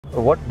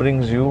what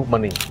brings you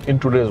money in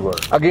today's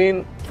world?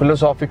 Again,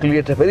 philosophically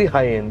at a very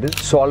high end is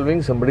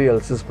solving somebody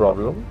else's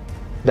problem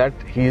that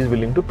he is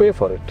willing to pay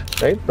for it,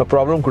 right? The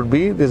problem could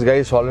be this guy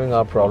is solving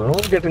our problem,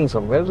 we're getting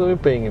somewhere, so we're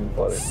paying him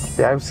for it.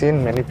 Yeah, I've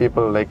seen many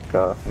people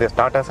they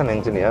start as an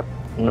engineer,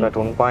 but at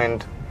one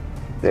point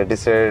they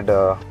decide,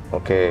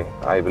 okay,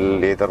 I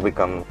will either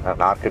become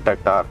an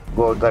architect or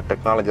go that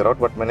technology route,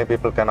 but many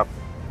people cannot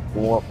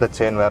move up the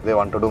chain where they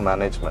want to do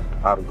management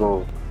or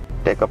go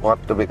take a path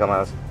to become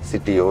a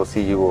CTO,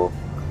 CEO.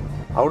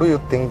 How do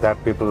you think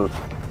that people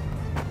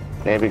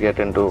maybe get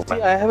into?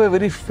 See, I have a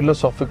very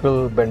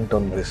philosophical bent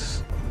on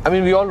this. I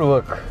mean, we all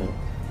work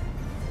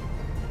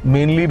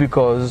mainly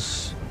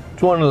because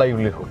to earn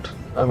livelihood.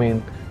 I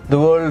mean, the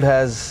world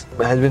has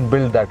been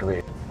built that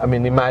way. I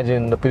mean,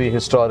 imagine the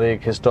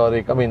prehistoric,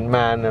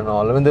 man and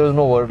all. I mean, there was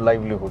no word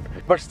livelihood.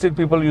 But still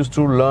people used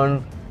to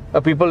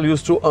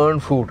earn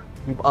food.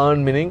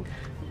 Earn meaning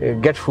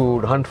get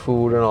food, hunt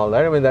food and all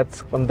that. I mean,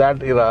 that's from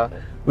that era.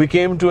 We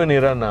came to an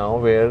era now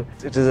where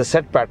it is a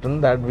set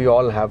pattern that we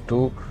all have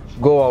to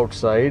go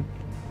outside,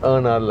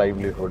 earn our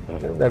livelihood.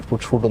 That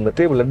puts food on the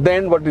table. And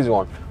then what do you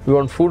want? You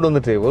want food on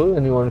the table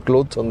and you want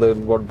clothes on the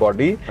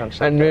body and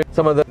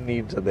some other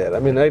needs are there. I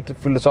mean, right,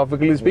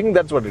 philosophically speaking,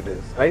 that's what it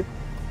is, right?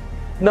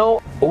 Now,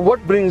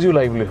 what brings you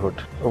livelihood?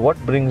 What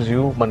brings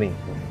you money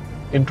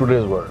in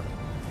today's world?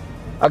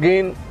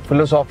 Again,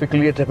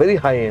 philosophically at a very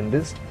high end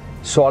is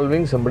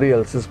solving somebody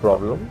else's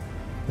problem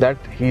that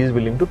he is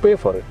willing to pay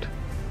for it,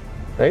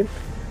 right?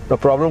 The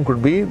problem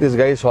could be this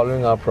guy is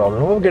solving our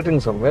problem of getting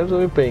somewhere, so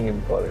we're paying him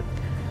for it.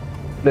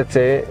 Let's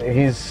say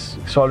he's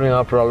solving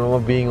our problem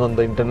of being on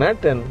the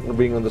internet and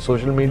being on the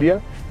social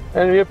media,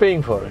 and we are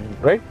paying for it,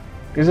 right?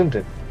 Isn't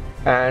it?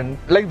 And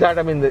like that,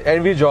 I mean,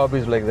 every job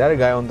is like that. A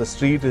guy on the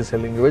street is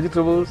selling you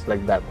vegetables,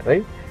 like that,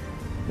 right?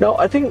 Now,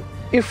 I think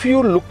if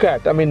you look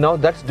at, I mean, now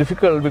that's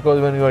difficult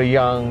because when you are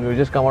young, you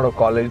just come out of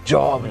college,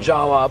 job,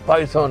 Java,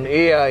 Python,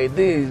 AI,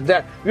 this,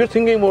 that, you're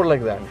thinking more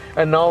like that.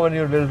 And now when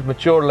you're a little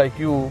mature like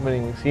you,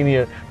 meaning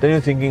senior, then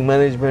you're thinking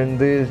management,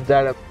 this,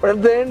 that. But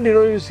at the end,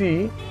 you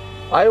see,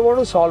 I want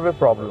to solve a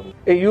problem.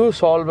 You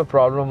solve a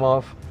problem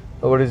of,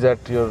 what is that,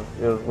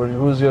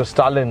 who's your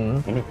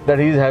Stalin, that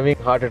he's having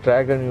heart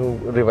attack and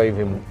you revive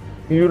him.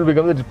 You will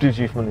become the deputy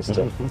chief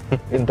minister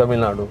in Tamil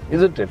Nadu,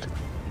 isn't it?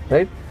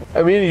 Right?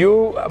 I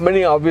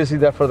mean, obviously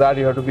for that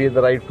you have to be at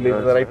the right place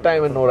at the right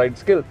time and know right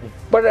skill.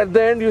 But at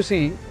the end, you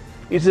see,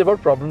 it's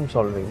about problem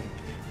solving.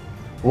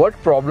 What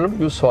problem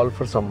you solve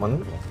for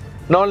someone.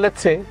 Now,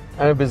 let's say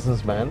I'm a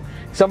businessman.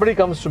 Somebody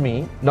comes to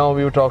me. Now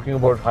we were talking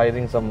about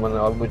hiring someone,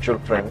 our mutual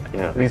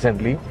friend,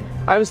 recently.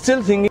 I'm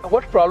still thinking,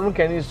 what problem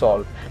can he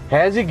solve?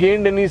 Has he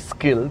gained any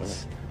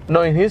skills?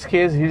 Now, in his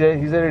case, he's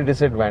at a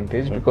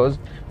disadvantage because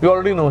we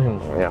already know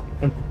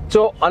him.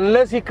 So,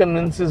 unless he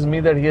convinces me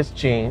that he has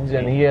changed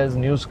and he has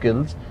new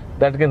skills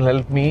that can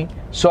help me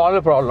solve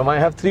a problem, I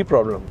have 3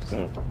 problems,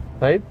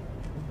 right?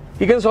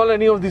 He can solve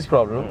any of these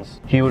problems.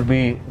 He will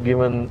be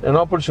given an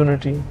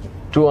opportunity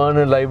to earn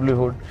a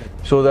livelihood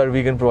so that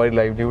we can provide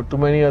livelihood to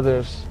many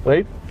others,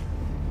 right?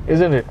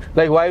 Isn't it?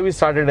 Like why we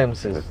started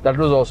MSIS, that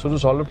was also to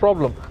solve a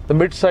problem. The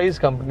mid-sized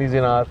companies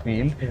in our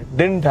field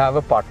didn't have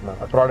a partner,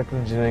 a product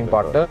engineering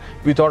partner.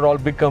 We thought all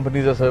big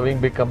companies are serving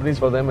big companies.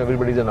 For them,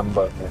 everybody's a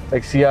number,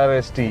 like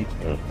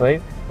CRST,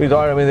 right? We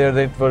thought, I mean,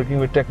 they're working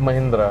with Tech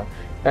Mahindra,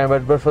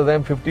 but for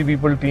them, 50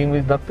 people team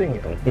is nothing.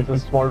 It's a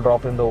small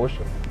drop in the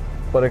ocean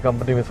for a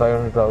company with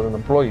 500,000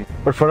 employees.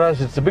 But for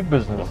us, it's a big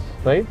business,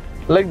 right?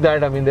 Like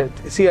that, I mean,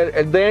 see,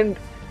 at the end,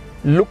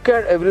 look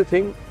at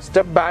everything,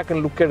 step back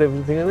and look at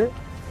everything in it.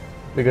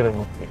 Bigger and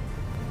more.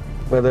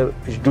 Whether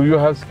do you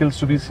have skills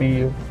to be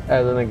CEO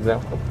as an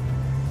example.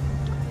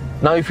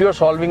 Now, if you are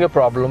solving a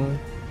problem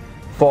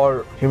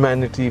for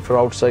humanity, for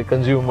outside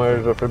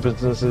consumers or for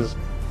businesses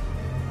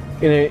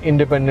in an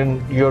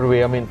independent your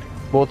way, I mean,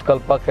 both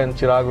Kalpak and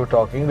Chirag were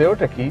talking, they were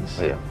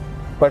techies,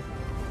 but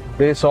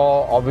they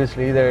saw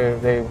obviously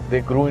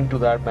they grew into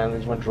that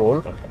management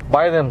role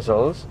by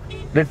themselves.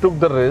 They took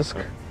the risk,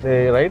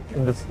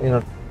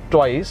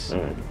 twice.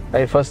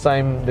 First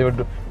time they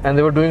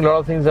were doing a lot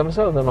of things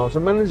themselves and also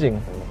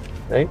managing,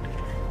 right?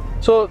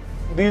 So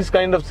these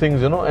kind of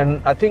things,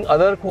 and I think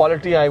other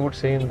quality I would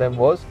say in them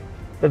was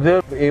that they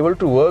were able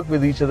to work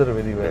with each other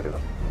very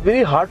well.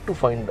 Very hard to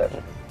find that.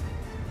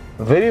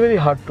 Very, very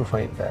hard to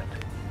find that.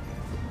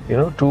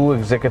 2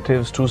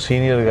 executives, 2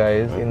 senior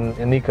guys in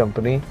any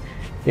company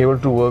able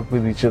to work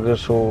with each other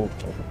so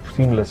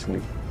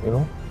seamlessly,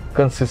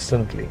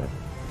 consistently.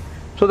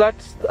 So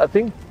that's, I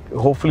think,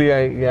 hopefully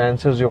I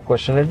answers your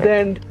question. At the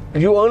end,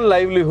 you earn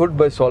livelihood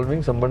by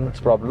solving someone's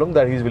problem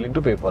that he's willing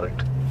to pay for it.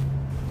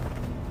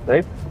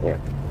 Right?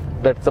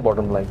 That's the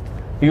bottom line.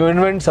 You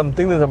invent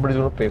something that somebody's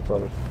going to pay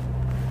for it.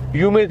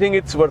 You may think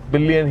it's worth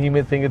billion, he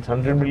may think it's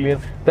 100 million.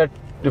 That's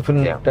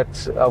different.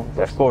 That's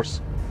of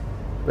course.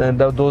 And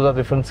those are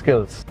different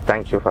skills.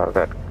 Thank you for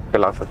that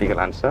philosophical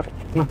answer.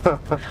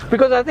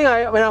 Because I think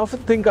I often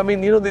think,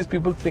 these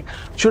people think,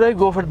 should I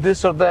go for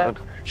this or that?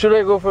 Should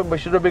I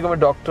become a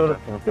doctor?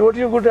 What are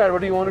you good at?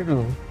 What do you want to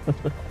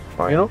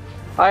do?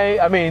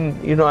 I mean,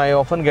 you know, I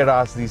often get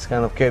asked these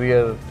kind of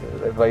career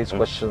advice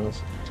questions.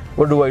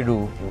 What do I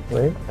do?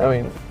 Right? I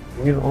mean,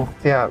 you know.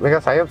 Yeah,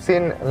 because I have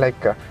seen like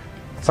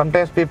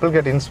sometimes people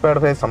get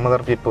inspired by some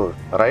other people,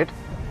 right?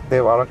 They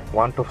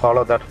want to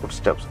follow that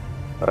footsteps,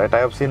 right? I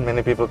have seen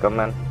many people come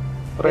and,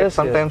 right? Yes,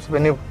 Sometimes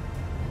when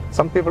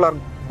some people are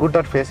good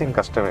at facing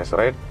customers,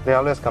 right? They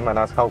always come and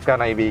ask, how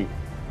can I be,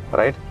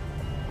 right?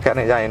 Can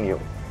I join you,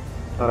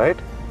 right?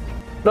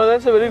 No,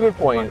 that's a very good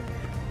point.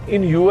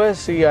 In US,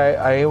 see,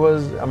 I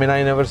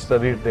never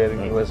studied there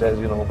in US, as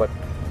you know, but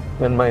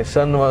when my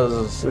son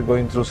was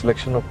going through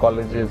selection of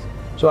colleges,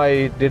 so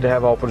I did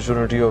have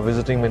opportunity of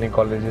visiting many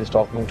colleges,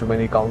 talking to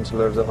many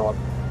counselors and all.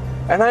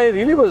 And I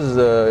really was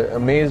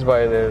amazed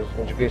by their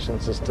education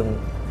system.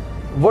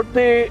 What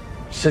they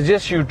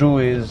suggest you do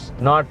is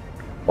not,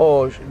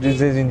 oh,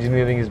 this is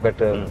engineering is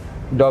better,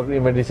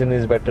 medicine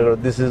is better, or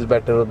this is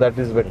better, or that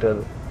is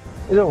better.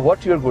 You know,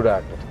 what you're good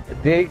at.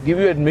 They give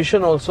you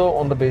admission also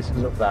on the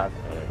basis of that,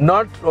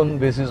 not on the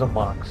basis of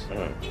marks.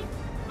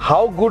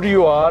 How good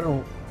you are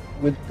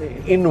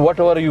in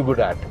whatever you're good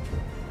at.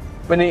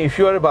 If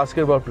you are a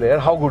basketball player,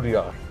 how good you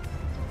are,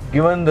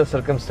 given the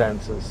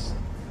circumstances.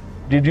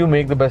 Did you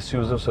make the best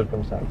use of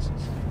circumstances?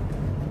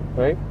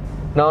 Right?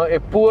 Now, a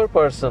poor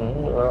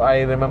person,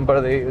 I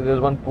remember there was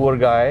one poor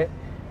guy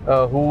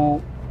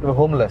who was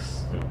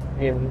homeless.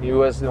 In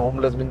US,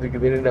 homeless means they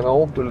didn't have a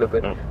home to live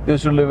in. They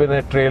used to live in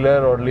a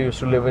trailer or they used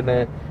to live in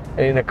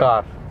a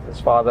car. His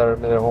father,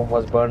 their home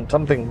was burned,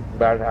 something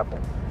bad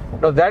happened.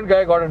 Now, that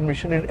guy got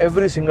admission in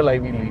every single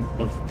Ivy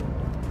League.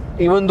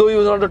 Even though he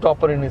was not the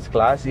topper in his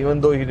class,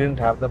 even though he didn't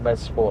have the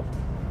best score.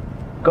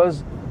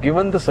 Because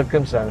given the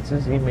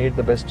circumstances, he made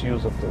the best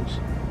use of those.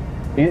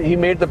 He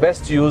made the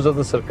best use of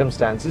the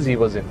circumstances he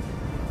was in.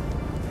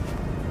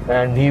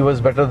 And he was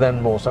better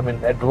than most. I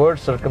mean,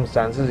 adverse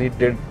circumstances, he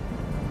did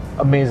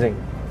amazing.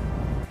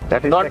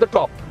 That is not the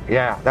top.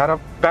 Yeah, there are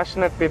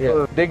passionate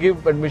people. Yeah, they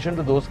give admission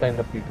to those kind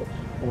of people.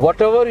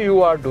 Whatever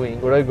you are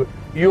doing,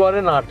 you are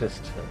an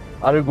artist.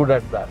 Are you good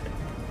at that?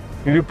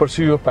 Will you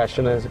pursue your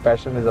passion as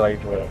passion is the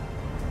right word?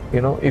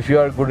 You know, if you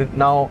are good at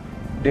now,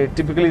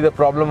 typically the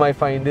problem I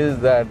find is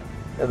that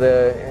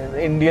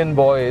the Indian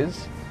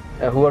boys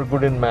who are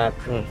good in math,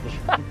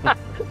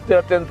 there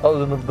are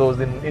 10,000 of those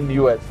in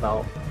US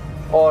now,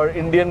 or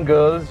Indian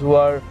girls who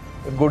are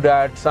good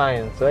at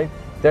science, right?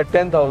 There are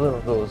 10,000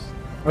 of those.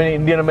 I mean,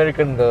 Indian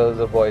American girls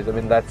or boys. I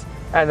mean,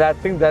 I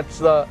think that's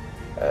the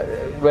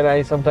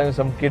when sometimes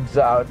some kids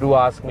do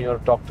ask me or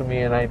talk to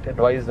me, and I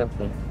advise them,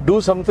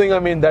 do something. I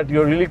mean, that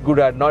you're really good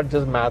at, not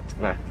just math.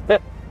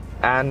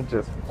 And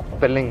just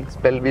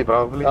spell bee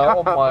probably.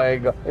 Oh my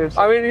God!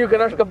 I mean, you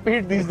cannot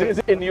compete these days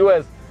in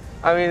US.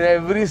 I mean,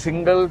 every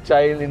single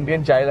child,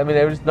 Indian child. I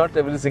mean, not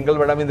every single,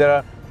 but I mean, there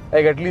are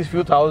like at least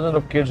few thousand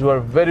of kids who are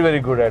very, very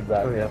good at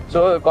that. Oh, yeah.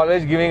 So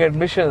college giving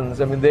admissions,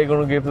 I mean, they're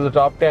going to give to the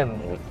top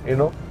 10, you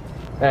know,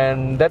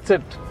 and that's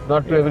it.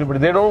 Not to everybody.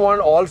 They don't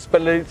want all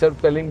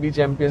spelling bee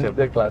champions in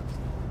their class.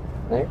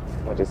 Right?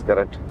 That is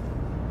correct.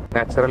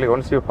 Naturally,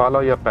 once you follow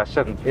your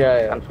passion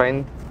and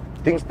find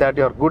things that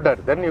you are good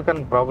at, then you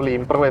can probably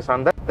improvise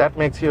on that. That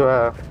makes you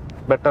a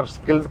better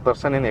skilled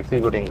person in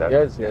executing that.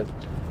 Yes, yes.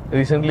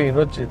 Recently, you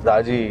know,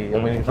 Daji,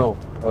 I mean, you know,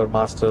 our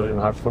master in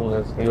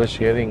heartfulness, he was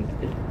sharing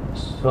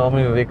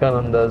Swami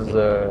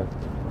Vivekananda's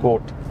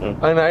quote.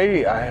 And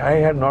I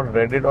had not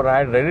read it, or I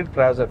had read it,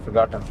 perhaps I'd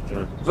forgotten.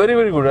 Very,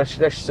 very good.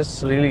 That's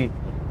just really,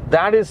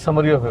 that is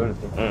summary of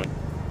everything.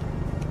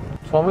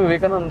 Swami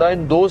Vivekananda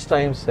in those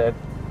times said,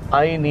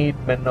 I need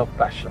men of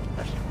passion.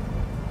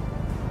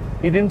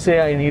 He didn't say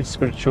I need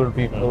spiritual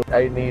people.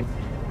 I need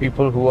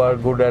people who are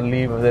good and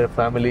leave their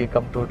family,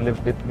 come to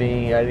live with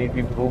me. I need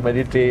people who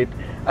meditate.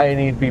 I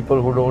need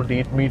people who don't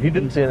eat meat. He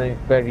didn't say that. In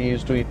fact, he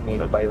used to eat meat,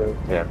 by the way.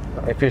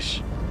 Yeah.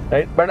 Fish.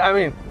 Right? But I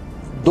mean,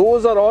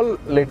 those are all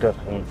later.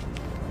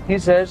 He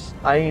says,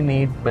 I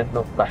need men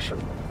of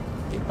passion.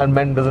 And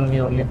men doesn't mean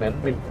only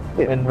men.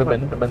 Men,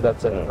 women,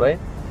 that's it, right?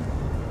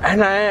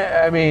 And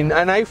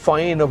I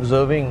find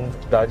observing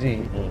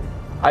Daji,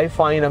 I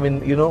find, I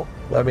mean, you know,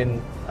 I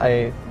mean,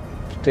 I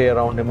stay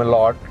around him a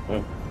lot.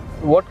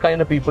 What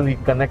kind of people he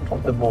connect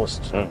with the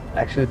most?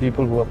 Actually,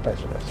 people who are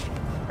passionate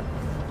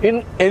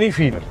in any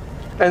field.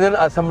 And then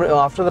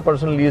after the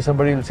person leaves,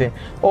 somebody will say,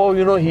 oh,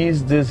 you know,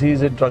 he's this,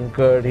 he's a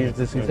drunkard, he's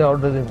this, he's how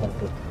does he mold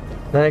it?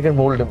 Then I can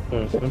mold him.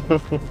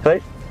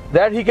 Right?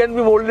 That he can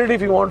be molded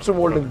if he wants to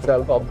mold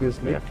himself,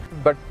 obviously.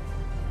 But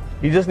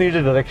he just needs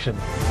a direction.